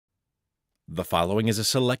The following is a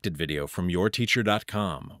selected video from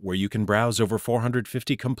YourTeacher.com, where you can browse over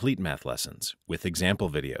 450 complete math lessons with example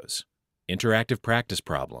videos, interactive practice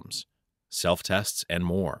problems, self-tests, and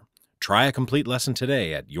more. Try a complete lesson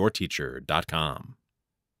today at YourTeacher.com.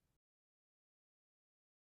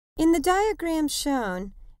 In the diagram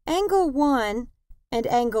shown, angle 1 and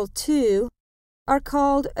angle 2 are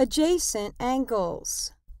called adjacent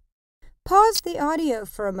angles. Pause the audio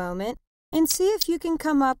for a moment and see if you can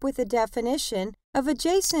come up with a definition of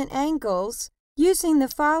adjacent angles using the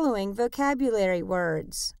following vocabulary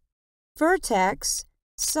words: vertex,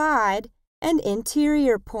 side, and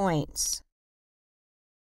interior points.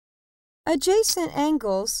 Adjacent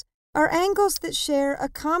angles are angles that share a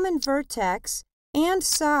common vertex and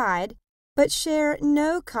side but share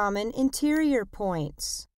no common interior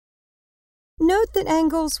points. Note that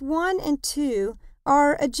angles 1 and 2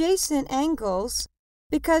 are adjacent angles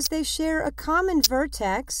because they share a common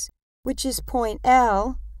vertex, which is point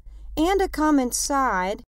L, and a common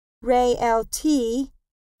side, ray LT,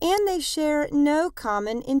 and they share no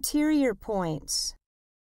common interior points.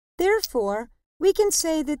 Therefore, we can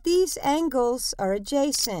say that these angles are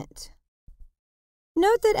adjacent.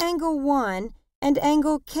 Note that angle 1 and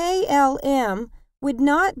angle KLM would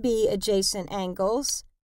not be adjacent angles,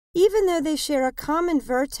 even though they share a common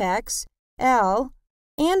vertex, L,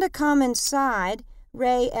 and a common side,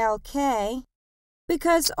 ray LK,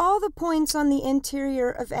 because all the points on the interior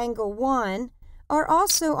of angle 1 are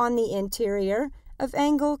also on the interior of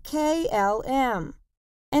angle KLM,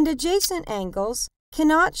 and adjacent angles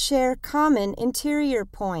cannot share common interior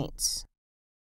points.